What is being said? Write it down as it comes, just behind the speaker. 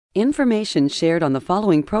Information shared on the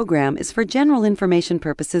following program is for general information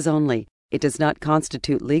purposes only. It does not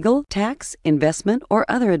constitute legal, tax, investment, or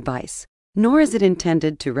other advice, nor is it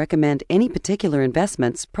intended to recommend any particular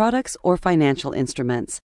investments, products, or financial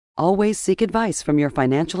instruments. Always seek advice from your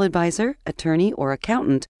financial advisor, attorney, or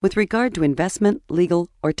accountant with regard to investment, legal,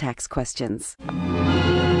 or tax questions.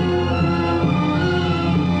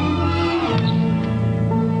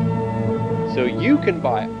 So you can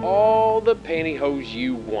buy all the pantyhose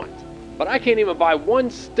you want, but I can't even buy one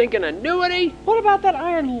stinking annuity? What about that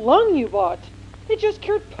iron lung you bought? It just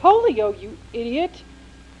cured polio, you idiot.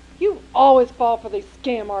 You always fall for these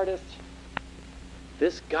scam artists.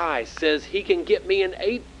 This guy says he can get me an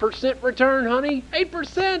 8% return, honey.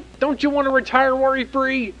 8%? Don't you want to retire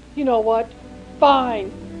worry-free? You know what?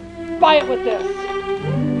 Fine. Buy it with this.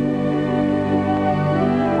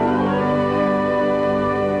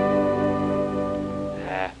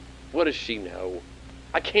 What does she know?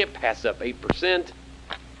 I can't pass up 8%.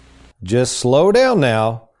 Just slow down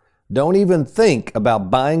now. Don't even think about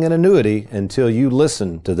buying an annuity until you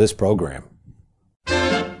listen to this program.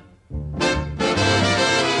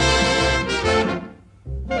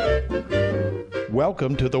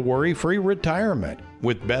 Welcome to the Worry-Free Retirement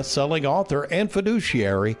with best-selling author and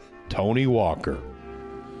fiduciary Tony Walker.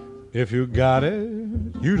 If you got it,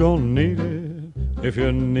 you don't need it. If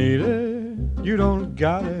you need it, you don't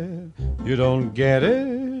got it. You don't get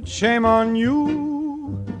it, shame on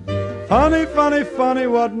you. Funny, funny, funny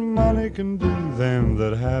what money can do. Them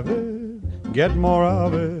that have it, get more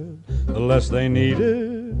of it. The less they need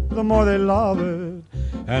it, the more they love it.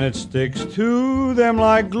 And it sticks to them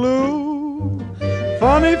like glue.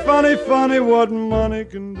 Funny, funny, funny what money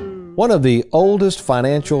can do. One of the oldest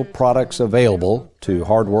financial products available to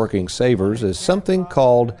hardworking savers is something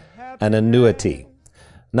called an annuity.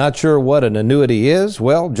 Not sure what an annuity is?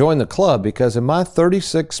 Well, join the club, because in my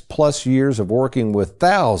 36 plus years of working with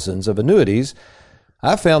thousands of annuities,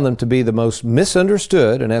 I found them to be the most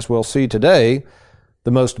misunderstood, and as we'll see today,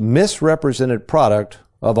 the most misrepresented product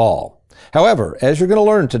of all. However, as you're going to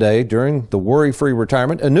learn today during the Worry-Free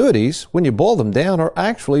Retirement, annuities, when you boil them down, are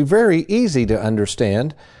actually very easy to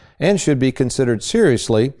understand and should be considered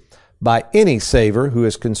seriously by any saver who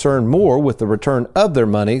is concerned more with the return of their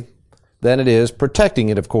money than it is protecting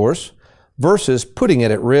it, of course, versus putting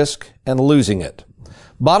it at risk and losing it.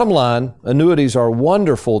 Bottom line, annuities are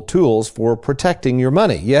wonderful tools for protecting your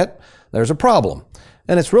money, yet there's a problem.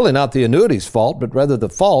 And it's really not the annuity's fault, but rather the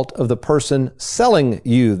fault of the person selling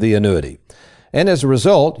you the annuity. And as a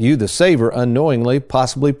result, you, the saver, unknowingly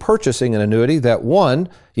possibly purchasing an annuity that, one,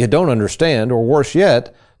 you don't understand, or worse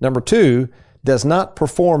yet, number two, does not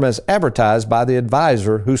perform as advertised by the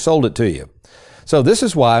advisor who sold it to you. So this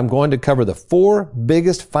is why I'm going to cover the 4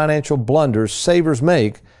 biggest financial blunders savers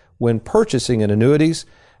make when purchasing an annuities,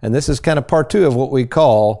 and this is kind of part 2 of what we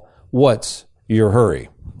call What's Your Hurry?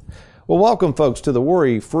 Well, welcome folks to the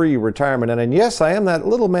Worry-Free Retirement, and yes, I am that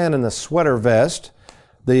little man in the sweater vest,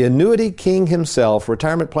 the annuity king himself,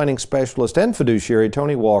 retirement planning specialist and fiduciary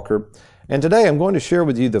Tony Walker, and today I'm going to share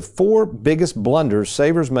with you the 4 biggest blunders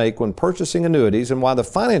savers make when purchasing annuities and why the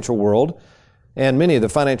financial world and many of the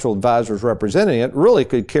financial advisors representing it really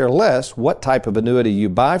could care less what type of annuity you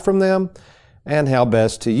buy from them and how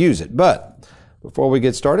best to use it. But before we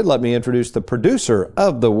get started, let me introduce the producer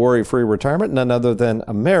of the Worry-Free Retirement, none other than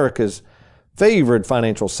America's favorite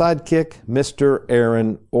financial sidekick, Mr.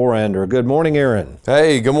 Aaron Orander. Good morning, Aaron.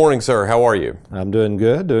 Hey, good morning, sir. How are you? I'm doing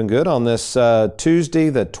good on this Tuesday,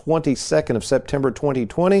 the 22nd of September,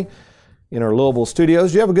 2020, in our Louisville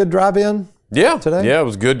studios. Did you have a good drive-in? Yeah, today? Yeah, it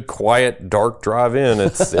was good, quiet, dark drive-in.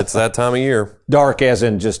 It's that time of year. Dark as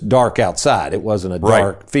in just dark outside. It wasn't a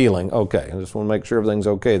dark feeling. Okay, I just want to make sure everything's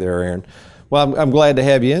okay there, Aaron. Well, I'm glad to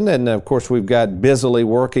have you in, and of course we've got busily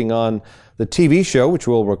working on the TV show, which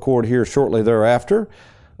we'll record here shortly thereafter.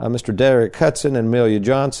 Mr. Derek Hudson and Amelia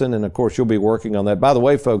Johnson, and of course you'll be working on that. By the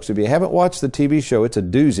way, folks, if you haven't watched the TV show, it's a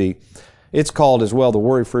doozy. It's called as well The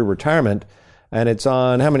Worry-Free Retirement. And it's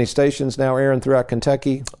on how many stations now, Aaron, throughout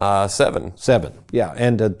Kentucky? 7. 7, yeah.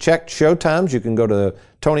 And to check show times, you can go to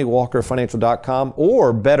TonyWalkerFinancial.com,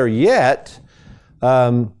 or better yet,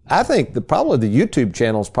 I think probably the YouTube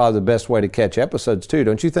channel is probably the best way to catch episodes too,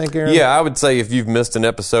 don't you think, Aaron? Yeah, I would say if you've missed an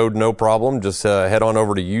episode, no problem. Just head on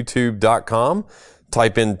over to YouTube.com.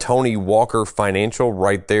 Type in Tony Walker Financial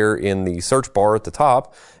right there in the search bar at the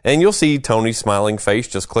top, and you'll see Tony's smiling face.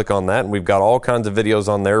 Just click on that, and we've got all kinds of videos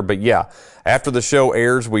on there. But yeah, after the show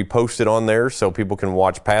airs, we post it on there so people can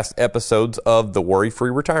watch past episodes of the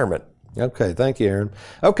Worry-Free Retirement. Okay, thank you, Aaron.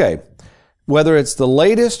 Okay, Whether it's the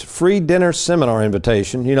latest free dinner seminar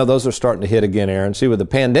invitation, those are starting to hit again, Aaron. See, with the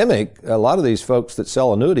pandemic, a lot of these folks that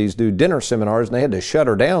sell annuities do dinner seminars, and they had to shut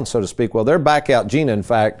her down, so to speak. Well, they're back out. Gina, in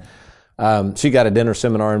fact, she got a dinner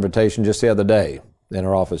seminar invitation just the other day in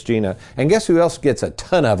her office, Gina. And guess who else gets a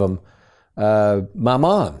ton of them? My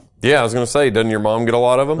mom. Yeah, I was going to say, doesn't your mom get a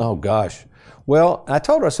lot of them? Oh, gosh. Well, I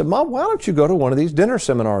told her, I said, Mom, why don't you go to one of these dinner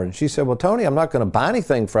seminars? And she said, well, Tony, I'm not going to buy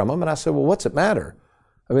anything from them. And I said, well, what's it matter?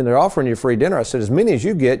 I mean, they're offering you free dinner. I said, as many as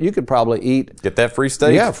you get, you could probably eat. Get that free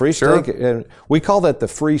steak? Yeah, free Sure. steak. And we call that the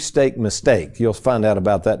free steak mistake. You'll find out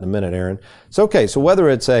about that in a minute, Aaron. It's okay. So whether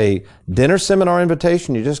it's a dinner seminar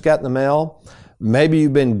invitation you just got in the mail, maybe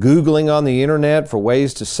you've been Googling on the internet for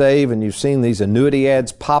ways to save and you've seen these annuity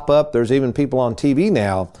ads pop up. There's even people on TV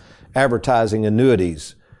now advertising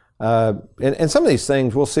annuities. And some of these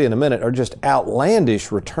things we'll see in a minute are just outlandish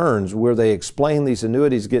returns where they explain these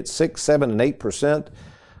annuities get 6, 7, and 8%.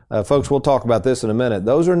 Folks, we'll talk about this in a minute.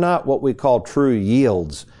 Those are not what we call true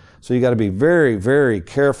yields. So you got to be very, very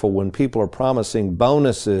careful when people are promising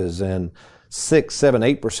bonuses and 6, 7,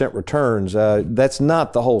 8% returns. That's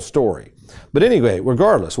not the whole story. But anyway,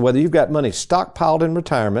 regardless, whether you've got money stockpiled in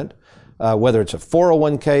retirement, whether it's a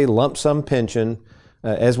 401k, lump sum pension,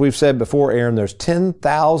 as we've said before, Aaron, there's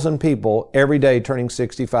 10,000 people every day turning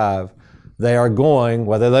 65. They are going,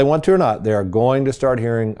 whether they want to or not, they are going to start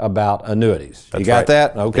hearing about annuities. That's you got right.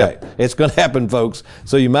 that? Okay. Yep. It's going to happen, folks.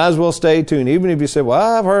 So you might as well stay tuned. Even if you say, well,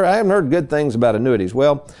 I haven't heard good things about annuities.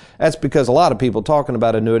 Well, that's because a lot of people talking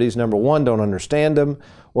about annuities, number one, don't understand them,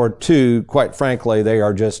 or two, quite frankly, they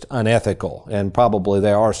are just unethical. And probably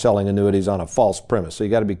they are selling annuities on a false premise. So you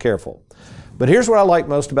got to be careful. But here's what I like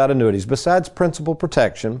most about annuities. Besides principal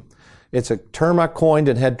protection, it's a term I coined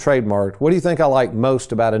and had trademarked. What do you think I like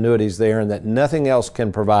most about annuities there and that nothing else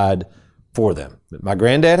can provide for them? My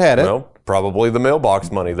granddad had it. Well, probably the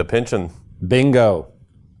mailbox money, the pension. Bingo.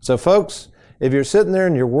 So folks, if you're sitting there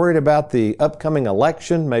and you're worried about the upcoming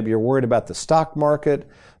election, maybe you're worried about the stock market,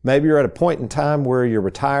 maybe you're at a point in time where you're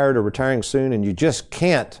retired or retiring soon and you just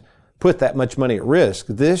can't put that much money at risk,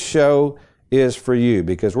 this show is for you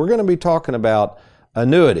because we're going to be talking about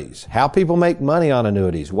annuities, how people make money on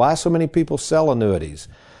annuities, why so many people sell annuities,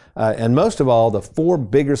 and most of all, the 4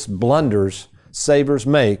 biggest blunders savers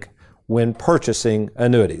make when purchasing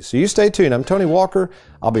annuities. So you stay tuned. I'm Tony Walker.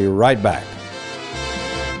 I'll be right back.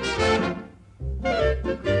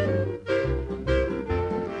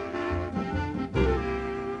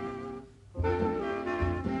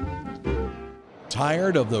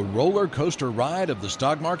 Tired of the roller coaster ride of the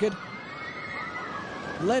stock market?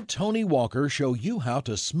 Let Tony Walker show you how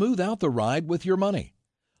to smooth out the ride with your money.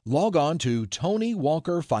 Log on to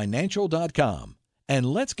TonyWalkerFinancial.com and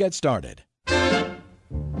let's get started.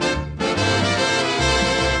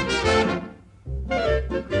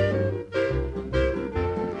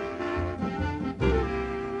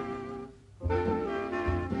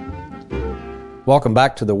 Welcome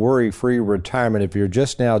back to the Worry-Free Retirement. If you're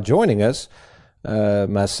just now joining us,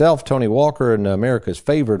 myself, Tony Walker, and America's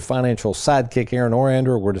favorite financial sidekick, Aaron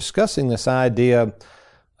Orander, we're discussing this idea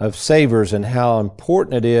of savers and how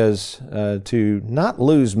important it is to not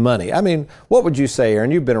lose money. I mean, what would you say, Aaron?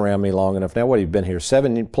 You've been around me long enough now. What have you been here,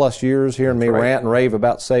 7+ years, hearing me rant and rave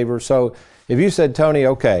about savers? So if you said, Tony,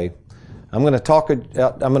 okay, I'm going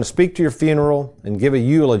to speak to your funeral and give a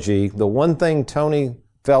eulogy. The one thing Tony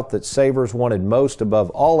felt that savers wanted most above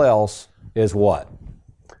all else is what?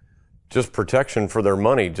 Just protection for their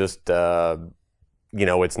money. Just,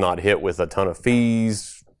 it's not hit with a ton of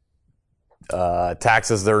fees,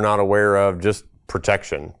 taxes they're not aware of, just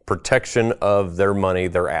protection of their money,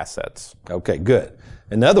 their assets. Okay, good.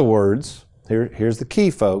 In other words, here's the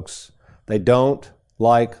key, folks. They don't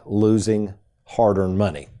like losing hard-earned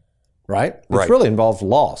money, right? It really involves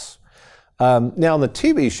loss. Now, on the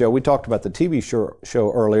TV show, we talked about the TV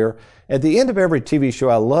show earlier. At the end of every TV show,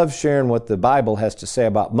 I love sharing what the Bible has to say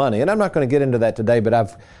about money. And I'm not going to get into that today,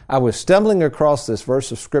 but I was stumbling across this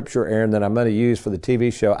verse of Scripture, Aaron, that I'm going to use for the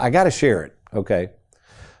TV show. I got to share it, okay?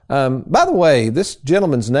 By the way, this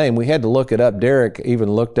gentleman's name, we had to look it up. Derek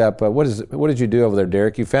even looked up, what did you do over there,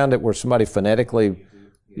 Derek? You found it where somebody phonetically,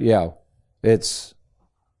 it's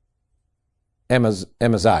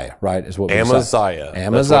Amaziah, right, is what we say. Amaziah.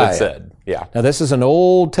 That's what it said. Yeah. Now, this is an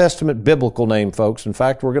Old Testament biblical name, folks. In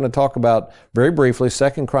fact, we're going to talk about, very briefly,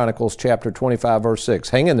 2 Chronicles chapter 25, verse 6.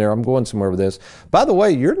 Hang in there. I'm going somewhere with this. By the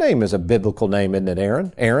way, your name is a biblical name, isn't it,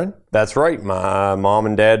 Aaron? Aaron? That's right. My mom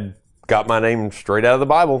and dad got my name straight out of the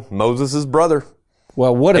Bible. Moses' brother.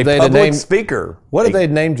 Well, what if they had public named speaker? What if they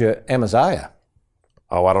had named you Amaziah?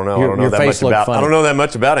 Oh, I don't know. Your face looked funny. I don't know that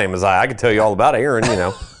much about Amaziah. I could tell you all about Aaron,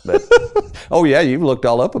 But Oh, yeah, you've looked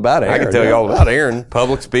all up about Aaron. I can tell you all about Aaron.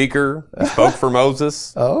 Public speaker, spoke for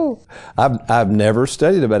Moses. Oh, I've never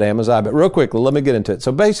studied about Amaziah, but real quickly, let me get into it.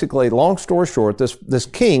 So basically, long story short, this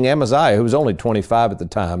king, Amaziah, who was only 25 at the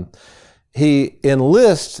time, he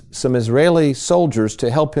enlists some Israeli soldiers to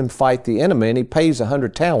help him fight the enemy, and he pays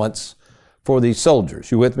 100 talents for these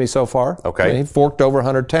soldiers. You with me so far? Okay. And he forked over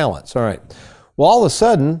 100 talents. All right. Well, all of a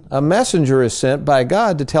sudden, a messenger is sent by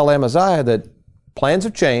God to tell Amaziah that plans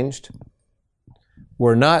have changed.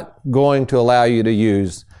 We're not going to allow you to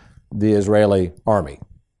use the Israeli army.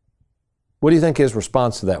 What do you think his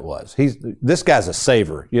response to that was? This guy's a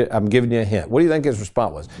saver. I'm giving you a hint. What do you think his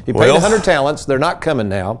response was? He paid 100 talents. They're not coming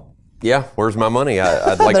now. Yeah, where's my money?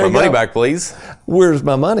 I'd like my money back, please. Where's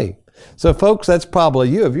my money? So, folks, that's probably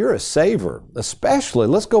you. If you're a saver, especially,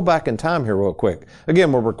 let's go back in time here real quick.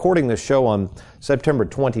 Again, we're recording this show on September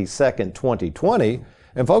 22nd, 2020.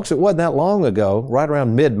 And, folks, it wasn't that long ago, right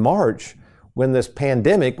around mid-March, when this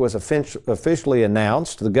pandemic was officially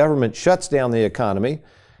announced. The government shuts down the economy.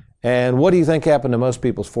 And what do you think happened to most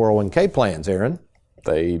people's 401k plans, Aaron?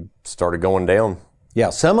 They started going down. Yeah,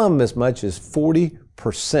 some of them as much as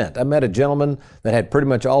 40%. I met a gentleman that had pretty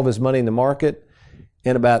much all of his money in the market.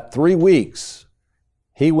 In about 3 weeks,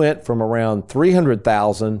 he went from around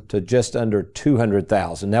 $300,000 to just under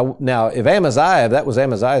 $200,000. Now, if that was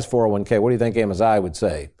Amaziah's 401k, what do you think Amaziah would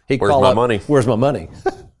say? Where's my money? Where's my money?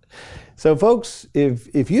 So, folks,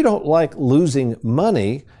 if you don't like losing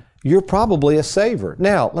money, you're probably a saver.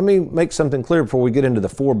 Now, let me make something clear before we get into the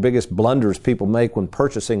 4 biggest blunders people make when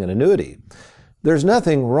purchasing an annuity. There's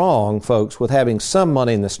nothing wrong, folks, with having some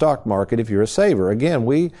money in the stock market if you're a saver. Again,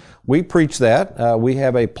 we preach that. We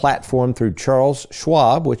have a platform through Charles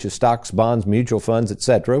Schwab, which is stocks, bonds, mutual funds,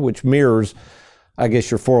 etc., which mirrors, I guess,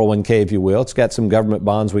 your 401k, if you will. It's got some government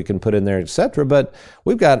bonds we can put in there, etc. But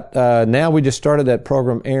we've got, now we just started that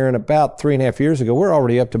program, Aaron, about 3.5 years ago. We're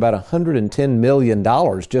already up to about $110 million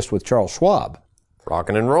just with Charles Schwab.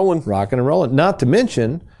 Rocking and rolling. Rocking and rolling. Not to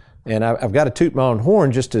mention, and I've got to toot my own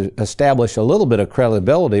horn just to establish a little bit of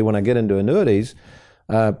credibility when I get into annuities.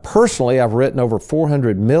 Personally, I've written over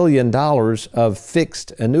 $400 million of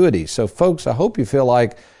fixed annuities. So, folks, I hope you feel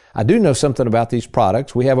like I do know something about these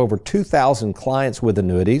products. We have over 2,000 clients with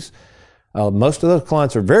annuities. Most of those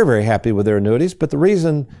clients are very, very happy with their annuities, but the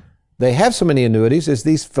reason they have so many annuities is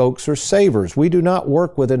these folks are savers. We do not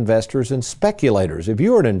work with investors and speculators. If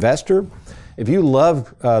you are an investor, if you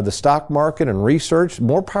love the stock market and research,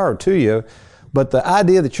 more power to you. But the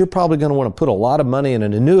idea that you're probably going to want to put a lot of money in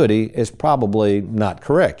an annuity is probably not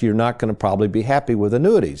correct. You're not going to probably be happy with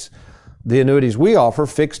annuities. The annuities we offer,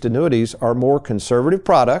 fixed annuities, are more conservative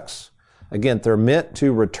products. Again, they're meant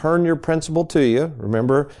to return your principal to you.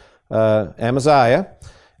 Remember Amaziah.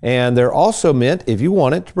 And they're also meant, if you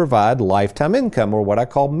want it, to provide lifetime income, or what I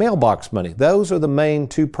call mailbox money. Those are the main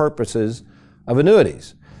 2 purposes of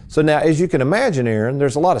annuities. So now, as you can imagine, Aaron,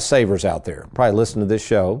 there's a lot of savers out there, probably listening to this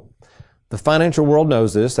show. The financial world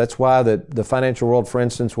knows this. That's why the financial world, for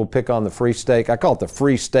instance, will pick on the free steak. I call it the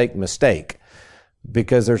free steak mistake,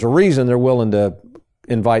 because there's a reason they're willing to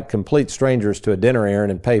invite complete strangers to a dinner, Aaron,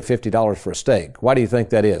 and pay $50 for a steak. Why do you think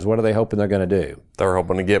that is? What are they hoping they're going to do? They're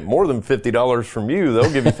hoping to get more than $50 from you.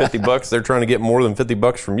 They'll give you $50. They're trying to get more than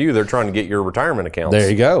 $50 from you. They're trying to get your retirement accounts. There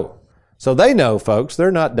you go. So they know, folks,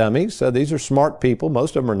 they're not dummies. These are smart people.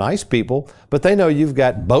 Most of them are nice people, but they know you've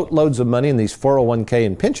got boatloads of money in these 401k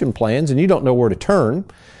and pension plans, and you don't know where to turn.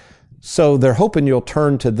 So they're hoping you'll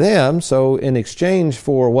turn to them. So in exchange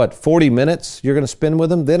for 40 minutes you're going to spend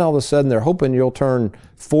with them, then all of a sudden they're hoping you'll turn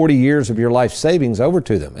 40 years of your life savings over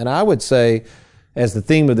to them. And I would say, as the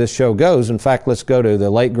theme of this show goes, in fact, let's go to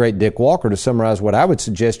the late, great Dick Walker to summarize what I would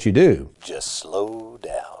suggest you do. Just slow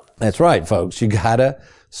down. That's right, folks. You got to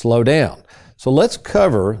slow down. So let's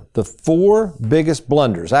cover the 4 biggest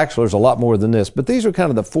blunders. Actually, there's a lot more than this, but these are kind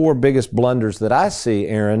of the 4 biggest blunders that I see,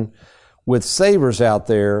 Aaron, with savers out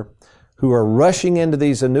there who are rushing into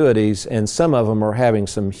these annuities, and some of them are having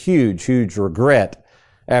some huge, huge regret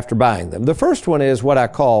after buying them. The first one is what I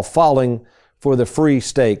call falling for the free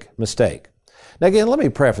steak mistake. Now, again, let me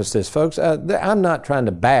preface this, folks. I'm not trying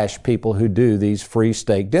to bash people who do these free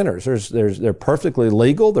steak dinners. They're perfectly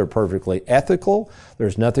legal. They're perfectly ethical.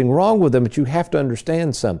 There's nothing wrong with them, but you have to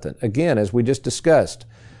understand something. Again, as we just discussed,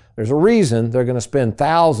 there's a reason they're going to spend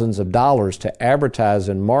thousands of dollars to advertise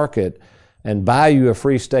and market and buy you a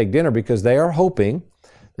free steak dinner, because they are hoping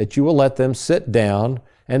that you will let them sit down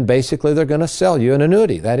and basically they're going to sell you an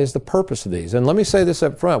annuity. That is the purpose of these. And let me say this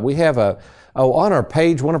up front. We have on our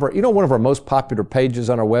page, one of our most popular pages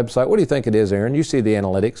on our website. What do you think it is, Aaron? You see the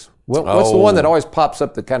analytics. What's the one that always pops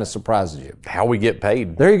up that kind of surprises you? How we get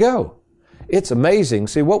paid. There you go. It's amazing.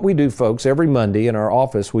 See, what we do, folks, every Monday in our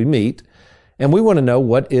office, we meet, and we want to know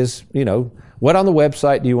what is, what on the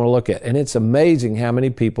website do you want to look at? And it's amazing how many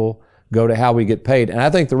people go to how we get paid. And I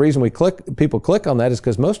think the reason people click on that is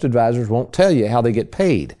because most advisors won't tell you how they get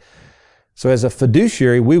paid. So as a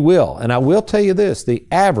fiduciary, we will. And I will tell you this, the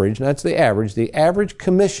average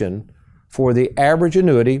commission for the average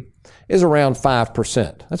annuity is around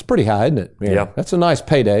 5%. That's pretty high, isn't it? Yeah. That's a nice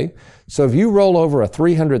payday. So if you roll over a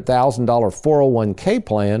 $300,000 401k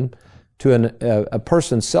plan to a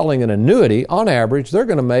person selling an annuity, on average, they're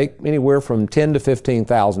going to make anywhere from $10,000 to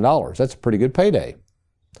 $15,000. That's a pretty good payday.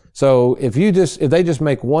 So if they just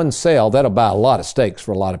make one sale, that'll buy a lot of steaks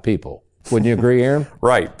for a lot of people. Wouldn't you agree, Aaron?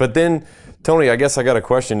 Right. But then, Tony, I guess I got a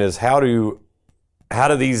question is how do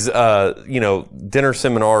these, dinner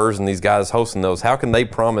seminars and these guys hosting those, how can they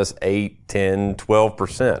promise 8, 10,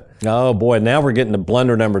 12%? Oh boy, now we're getting to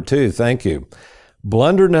blunder number 2. Thank you.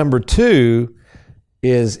 Blunder number 2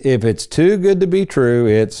 is if it's too good to be true,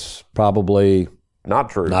 it's probably not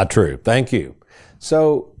true. Not true. Thank you.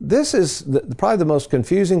 So this is probably the most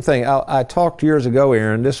confusing thing. I talked years ago,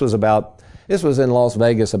 Aaron, this was in Las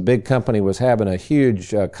Vegas. A big company was having a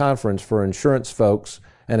huge conference for insurance folks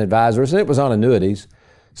and advisors, and it was on annuities.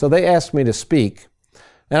 So they asked me to speak,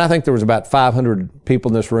 and I think there was about 500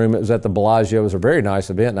 people in this room. It was at the Bellagio. It was a very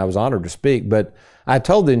nice event, and I was honored to speak. But I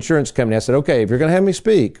told the insurance company, I said, okay, if you're going to have me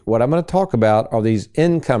speak, what I'm going to talk about are these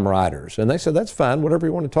income riders. And they said, that's fine, whatever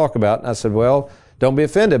you want to talk about. And I said, well, don't be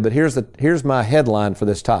offended, but here's my headline for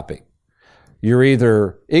this topic. You're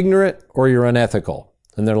either ignorant or you're unethical.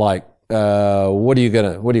 And they're like, what are you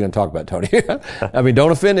gonna talk about, Tony? I mean,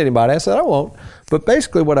 don't offend anybody. I said, I won't. But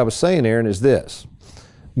basically what I was saying, Aaron, is this.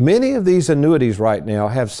 Many of these annuities right now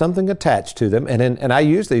have something attached to them, and I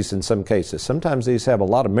use these in some cases. Sometimes these have a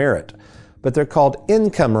lot of merit, but they're called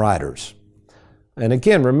income riders. And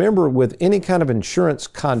again, remember, with any kind of insurance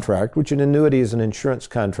contract, which an annuity is an insurance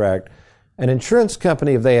contract, an insurance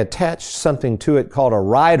company, if they attach something to it called a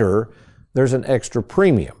rider, there's an extra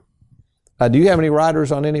premium. Do you have any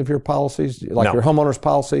riders on any of your policies, like No. your homeowner's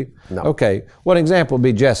policy? No. Okay. One example would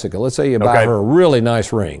be Jessica. Let's say you buy her a really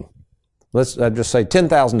nice ring. Let's just say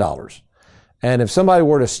 $10,000. And if somebody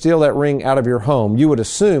were to steal that ring out of your home, you would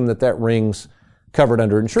assume that ring's covered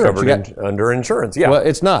under insurance. Under insurance, yeah. Well,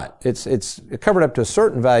 it's not. It's covered up to a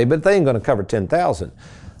certain value, but they ain't going to cover $10,000.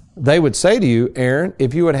 They would say to you, Aaron,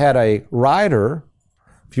 if you had had a rider,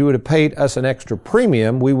 if you would have paid us an extra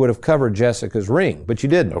premium, we would have covered Jessica's ring, but you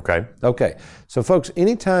didn't. Okay. So folks,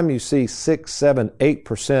 anytime you see 6, 7,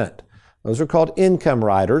 8%, those are called income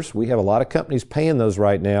riders. We have a lot of companies paying those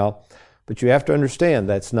right now, but you have to understand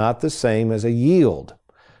that's not the same as a yield.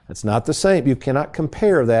 That's not the same. You cannot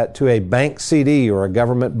compare that to a bank CD or a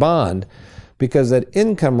government bond because that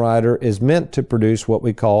income rider is meant to produce what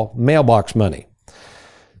we call mailbox money.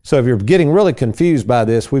 So if you're getting really confused by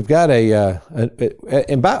this, we've got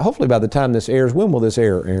hopefully by the time this airs, when will this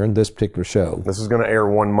air, Aaron, this particular show? This is going to air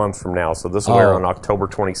 1 month from now, so this will air on October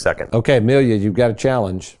 22nd. Okay, Amelia, you've got a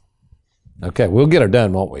challenge. Okay, we'll get her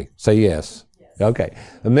done, won't we? Say yes. Okay.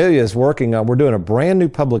 Amelia is we're doing a brand new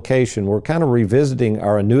publication. We're kind of revisiting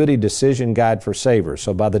our annuity decision guide for savers.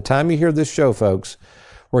 So by the time you hear this show, folks,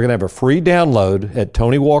 we're going to have a free download at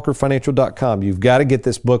TonyWalkerFinancial.com. You've got to get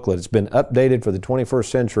this booklet. It's been updated for the 21st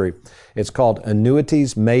century. It's called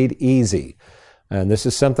Annuities Made Easy. And this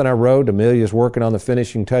is something I wrote. Amelia's working on the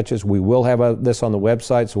finishing touches. We will have this on the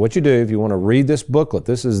website. So what you do, if you want to read this booklet,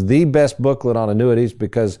 this is the best booklet on annuities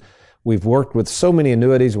because we've worked with so many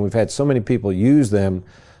annuities and we've had so many people use them.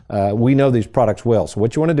 We know these products well. So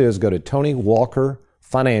what you want to do is go to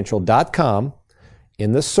TonyWalkerFinancial.com.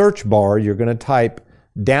 In the search bar, you're going to type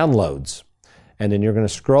downloads, and then you're going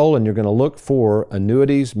to scroll and you're going to look for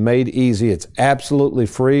Annuities Made Easy. It's absolutely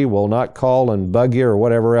free. We'll not call and bug you or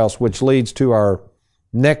whatever else, which leads to our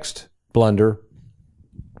next blunder.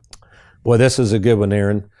 Boy, this is a good one,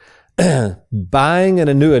 Aaron. Buying an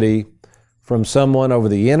annuity from someone over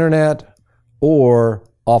the internet or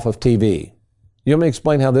off of TV. You want me to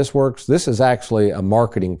explain how this works? This is actually a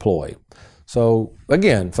marketing ploy. So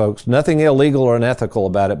again, folks, nothing illegal or unethical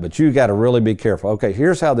about it, but you got to really be careful. Okay,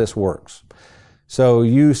 here's how this works. So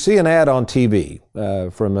you see an ad on TV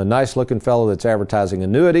from a nice looking fellow that's advertising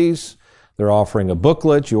annuities. They're offering a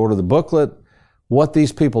booklet. You order the booklet. What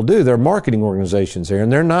these people do, they're marketing organizations there,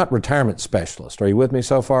 and they're not retirement specialists. Are you with me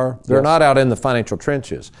so far? They're not out in the financial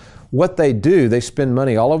trenches. What they do, they spend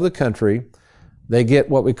money all over the country. They get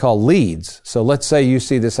what we call leads. So let's say you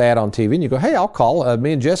see this ad on TV and you go, hey, I'll call.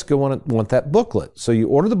 Me and Jessica want that booklet. So you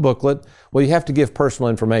order the booklet. Well, you have to give personal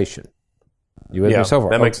information. You with me so far?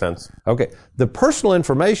 That makes sense. Okay. The personal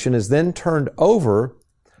information is then turned over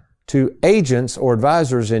to agents or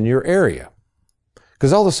advisors in your area.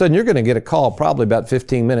 Because all of a sudden you're going to get a call probably about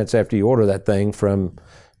 15 minutes after you order that thing from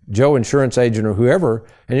Joe Insurance Agent or whoever,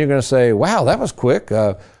 and you're going to say, wow, that was quick.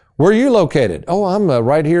 Where are you located? Oh, I'm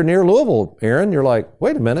right here near Louisville, Aaron. You're like,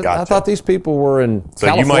 wait a minute. Gotcha. I thought these people were in So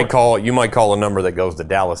California. you might call a number that goes to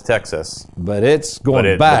Dallas, Texas. But it's going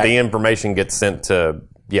back. But the information gets sent to,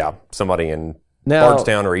 somebody in Now,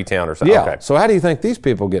 Bardstown or E-Town or something. Yeah. Okay. So how do you think these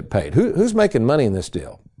people get paid? Who's making money in this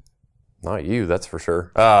deal? Not you, that's for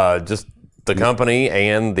sure. Just the company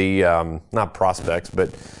and the, not prospects,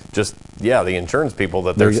 but just, the insurance people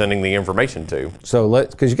that they're sending the information to. So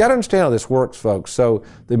because you got to understand how this works, folks. So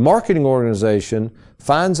the marketing organization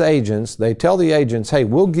finds agents. They tell the agents, hey,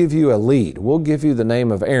 we'll give you a lead. We'll give you the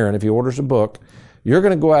name of Aaron if he orders a book. You're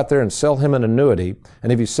going to go out there and sell him an annuity.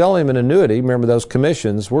 And if you sell him an annuity, remember those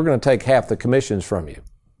commissions, we're going to take half the commissions from you.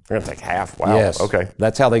 You're going to take half? Wow. Yes. Okay.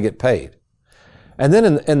 That's how they get paid. And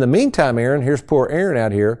then in the meantime, Aaron, here's poor Aaron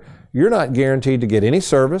out here. You're not guaranteed to get any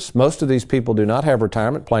service. Most of these people do not have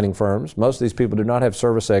retirement planning firms. Most of these people do not have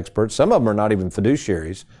service experts. Some of them are not even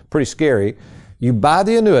fiduciaries. Pretty scary. You buy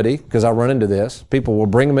the annuity, because I run into this. People will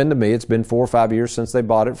bring them into me. It's been 4 or 5 years since they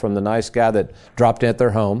bought it from the nice guy that dropped in at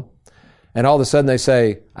their home. And all of a sudden they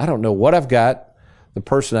say, I don't know what I've got. The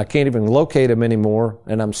person, I can't even locate him anymore,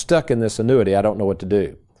 and I'm stuck in this annuity. I don't know what to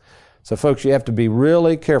do. So folks, you have to be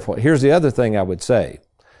really careful. Here's the other thing I would say.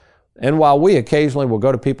 And while we occasionally will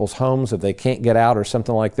go to people's homes if they can't get out or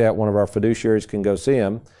something like that, one of our fiduciaries can go see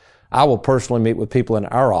them, I will personally meet with people in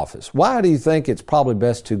our office. Why do you think it's probably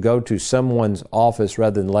best to go to someone's office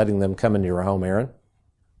rather than letting them come into your home, Aaron?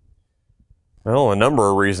 Well, a number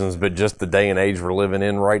of reasons, but just the day and age we're living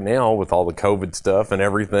in right now with all the COVID stuff and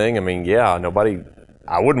everything. I mean,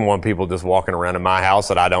 I wouldn't want people just walking around in my house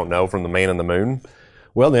that I don't know from the man in the moon.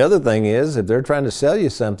 Well, the other thing is, if they're trying to sell you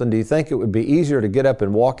something, do you think it would be easier to get up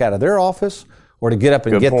and walk out of their office or to get up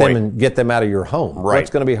and get them out of your home? Right. What's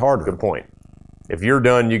going to be harder? Good point. If you're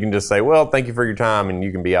done, you can just say, well, thank you for your time, and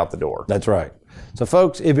you can be out the door. That's right. So,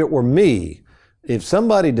 folks, if it were me, if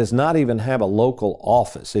somebody does not even have a local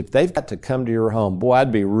office, if they've got to come to your home, boy,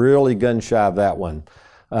 I'd be really gun shy of that one.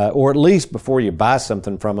 Or at least before you buy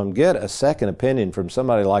something from them, get a second opinion from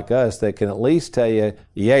somebody like us that can at least tell you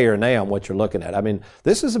yay or nay on what you're looking at. I mean,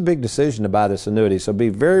 this is a big decision to buy this annuity, so be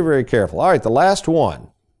very, very careful. All right, the last one.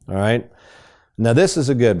 All right. Now, this is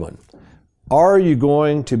a good one. Are you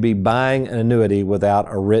going to be buying an annuity without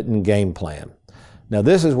a written game plan? Now,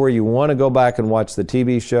 this is where you want to go back and watch the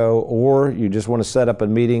TV show, or you just want to set up a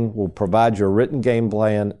meeting. We'll provide you a written game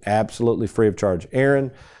plan absolutely free of charge.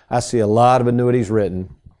 Aaron, I see a lot of annuities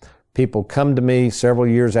written. People come to me several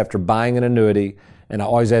years after buying an annuity, and I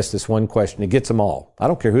always ask this one question. It gets them all. I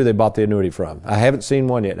don't care who they bought the annuity from. I haven't seen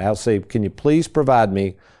one yet. I'll say, can you please provide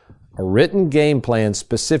me a written game plan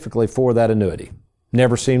specifically for that annuity?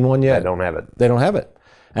 Never seen one yet. They don't have it. They don't have it.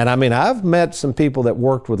 And I mean, I've met some people that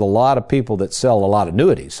worked with a lot of people that sell a lot of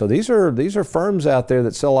annuities. So these are firms out there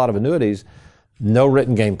that sell a lot of annuities, no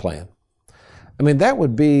written game plan. I mean, that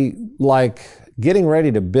would be like getting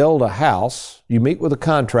ready to build a house. You meet with a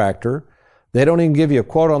contractor. They don't even give you a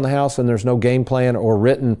quote on the house, and there's no game plan or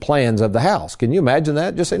written plans of the house. Can you imagine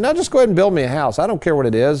that? Just say, no, just go ahead and build me a house. I don't care what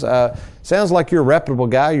it is. Sounds like you're a reputable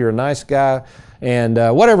guy. You're a nice guy. And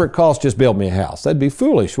whatever it costs, just build me a house. That'd be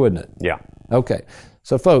foolish, wouldn't it? Yeah. Okay.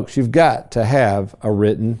 So, folks, you've got to have a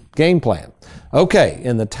written game plan. Okay,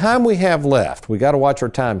 in the time we have left, we got to watch our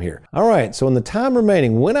time here. All right, so in the time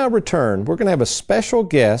remaining, when I return, we're going to have a special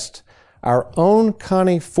guest, our own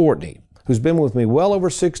Connie Fortney, who's been with me well over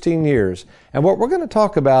 16 years. And what we're going to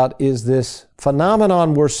talk about is this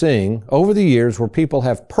phenomenon we're seeing over the years where people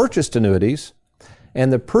have purchased annuities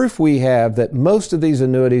and the proof we have that most of these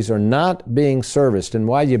annuities are not being serviced and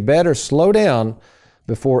why you better slow down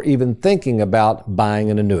before even thinking about buying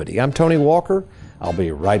an annuity. I'm Tony Walker. I'll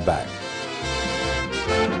be right back.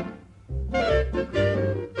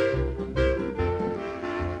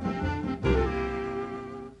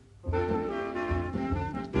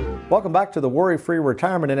 Welcome back to the Worry-Free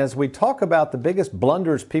Retirement. And as we talk about the biggest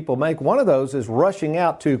blunders people make, one of those is rushing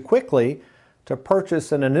out too quickly to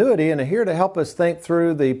purchase an annuity. And here to help us think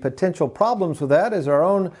through the potential problems with that is our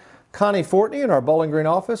own Connie Fortney in our Bowling Green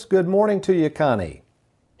office. Good morning to you, Connie.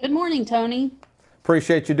 Good morning, Tony.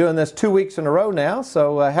 Appreciate you doing this 2 weeks in a row now.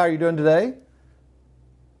 So how are you doing today?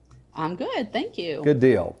 I'm good, thank you. Good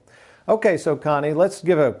deal. Okay, so Connie, let's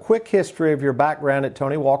give a quick history of your background at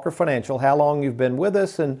Tony Walker Financial, how long you've been with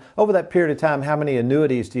us, and over that period of time, how many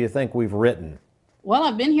annuities do you think we've written? Well,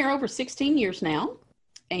 I've been here over 16 years now,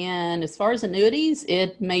 and as far as annuities,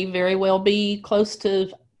 it may very well be close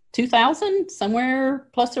to 2,000, somewhere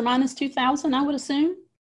plus or minus 2,000, I would assume.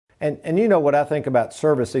 And you know what I think about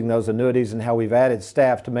servicing those annuities and how we've added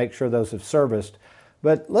staff to make sure those have serviced.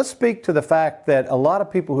 But let's speak to the fact that a lot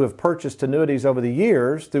of people who have purchased annuities over the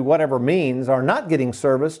years, through whatever means, are not getting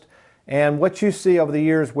serviced, and what you see over the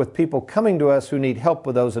years with people coming to us who need help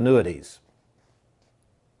with those annuities.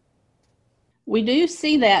 We do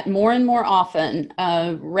see that more and more often,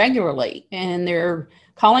 regularly, and they're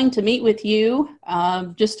calling to meet with you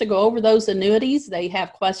just to go over those annuities. They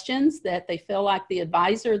have questions that they feel like the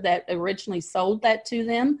advisor that originally sold that to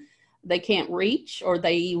them, they can't reach, or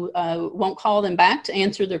they won't call them back to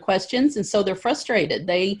answer their questions, and so they're frustrated.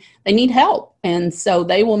 They need help, and so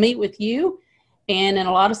they will meet with you. And in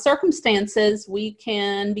a lot of circumstances, you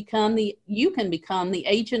can become the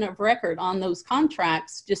agent of record on those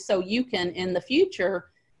contracts, just so you can, in the future,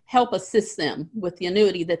 help assist them with the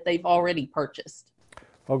annuity that they've already purchased.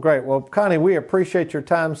 Well, great. Well, Connie, we appreciate your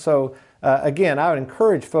time. So, again, I would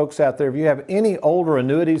encourage folks out there, if you have any older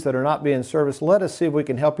annuities that are not being serviced, let us see if we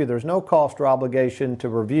can help you. There's no cost or obligation to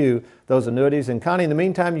review those annuities. And, Connie, in the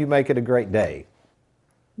meantime, you make it a great day.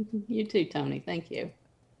 You too, Tony. Thank you.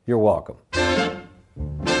 You're welcome.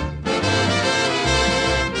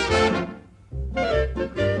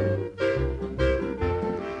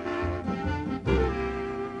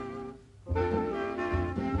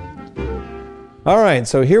 All right,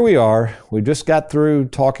 so here we are. We just got through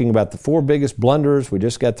talking about the 4 biggest blunders. We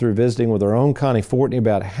just got through visiting with our own Connie Fortney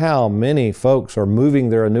about how many folks are moving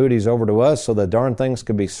their annuities over to us so that darn things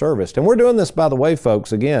can be serviced. And we're doing this, by the way,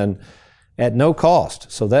 folks, again, at no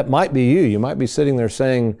cost. So that might be you. You might be sitting there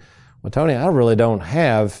saying, well, Tony, I really don't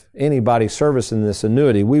have anybody servicing this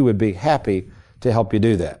annuity. We would be happy to help you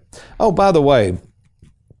do that. Oh, by the way,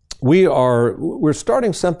 we're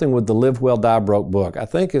starting something with the Live Well, Die Broke book. I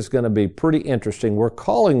think it's going to be pretty interesting. We're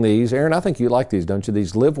calling these, Aaron, I think you like these, don't you?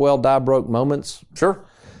 These Live Well, Die Broke moments. Sure.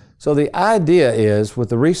 So the idea is, with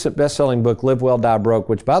the recent best-selling book, Live Well, Die Broke,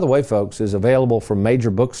 which, by the way, folks, is available from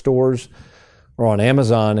major bookstores or on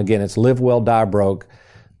Amazon. Again, it's Live Well, Die Broke.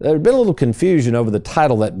 There's been a little confusion over the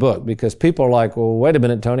title of that book because people are like, well, wait a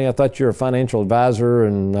minute, Tony, I thought you're a financial advisor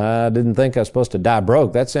and I didn't think I was supposed to die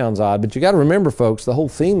broke. That sounds odd. But you got to remember, folks, the whole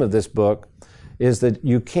theme of this book is that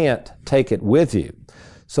you can't take it with you.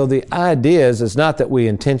 So the idea is, it's not that we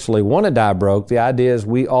intentionally want to die broke. The idea is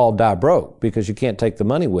we all die broke because you can't take the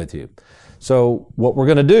money with you. So what we're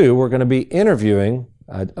going to do, we're going to be interviewing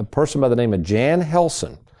a person by the name of Jan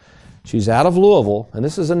Helson. She's out of Louisville, and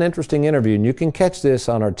this is an interesting interview, and you can catch this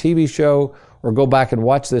on our TV show or go back and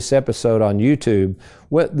watch this episode on YouTube.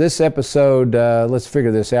 This episode, let's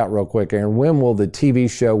figure this out real quick, Aaron. When will the TV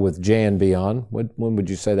show with Jan be on? When would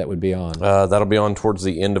you say that would be on? That'll be on towards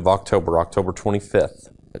the end of October, October 25th.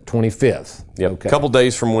 25th. Yep. Okay. A couple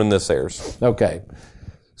days from when this airs. Okay.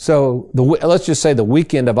 So let's just say the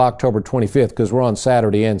weekend of October 25th, because we're on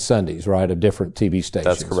Saturday and Sundays, right, of different TV stations.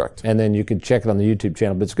 That's correct. And then you can check it on the YouTube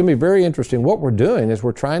channel. But it's going to be very interesting. What we're doing is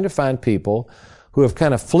we're trying to find people who have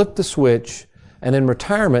kind of flipped the switch and in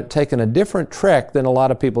retirement taken a different trek than a lot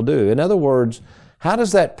of people do. In other words, how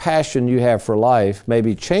does that passion you have for life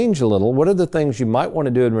maybe change a little? What are the things you might want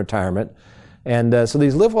to do in retirement? And so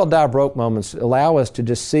these Live Well, Die Broke moments allow us to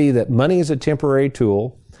just see that money is a temporary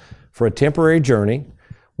tool for a temporary journey.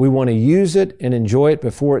 We want to use it and enjoy it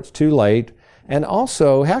before it's too late. And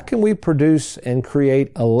also, how can we produce and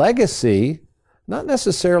create a legacy, not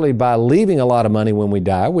necessarily by leaving a lot of money when we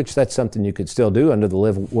die, which that's something you could still do under the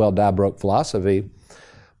Live Well, Die Broke philosophy,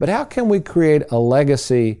 but how can we create a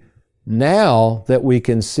legacy now that we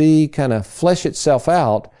can see kind of flesh itself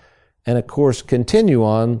out and, of course, continue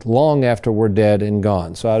on long after we're dead and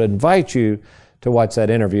gone? So I'd invite you to watch that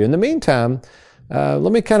interview. In the meantime,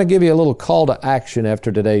 let me kind of give you a little call to action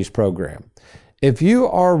after today's program. If you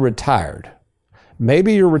are retired,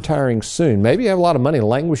 maybe you're retiring soon, maybe you have a lot of money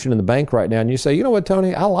languishing in the bank right now, and you say, you know what,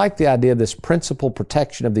 Tony, I like the idea of this principal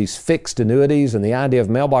protection of these fixed annuities and the idea of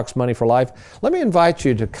mailbox money for life. Let me invite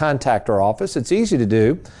you to contact our office. It's easy to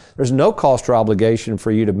do. There's no cost or obligation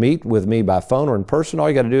for you to meet with me by phone or in person. All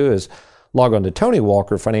you got to do is log on to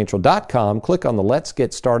TonyWalkerFinancial.com, click on the Let's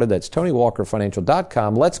Get Started. That's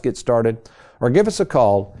TonyWalkerFinancial.com. Let's Get Started. Or give us a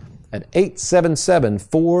call at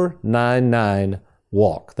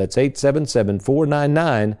 877-499-WALK. That's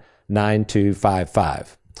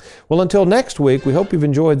 877-499-9255. Well, until next week, we hope you've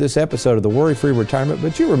enjoyed this episode of the Worry-Free Retirement.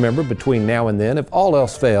 But you remember, between now and then, if all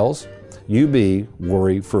else fails, you be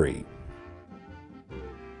worry-free.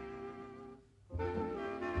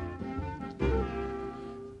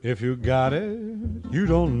 If you got it, you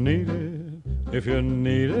don't need it. If you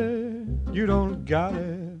need it, you don't got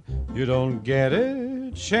it. You don't get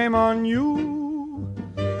it, shame on you.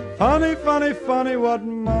 Funny, funny, funny what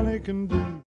money can do.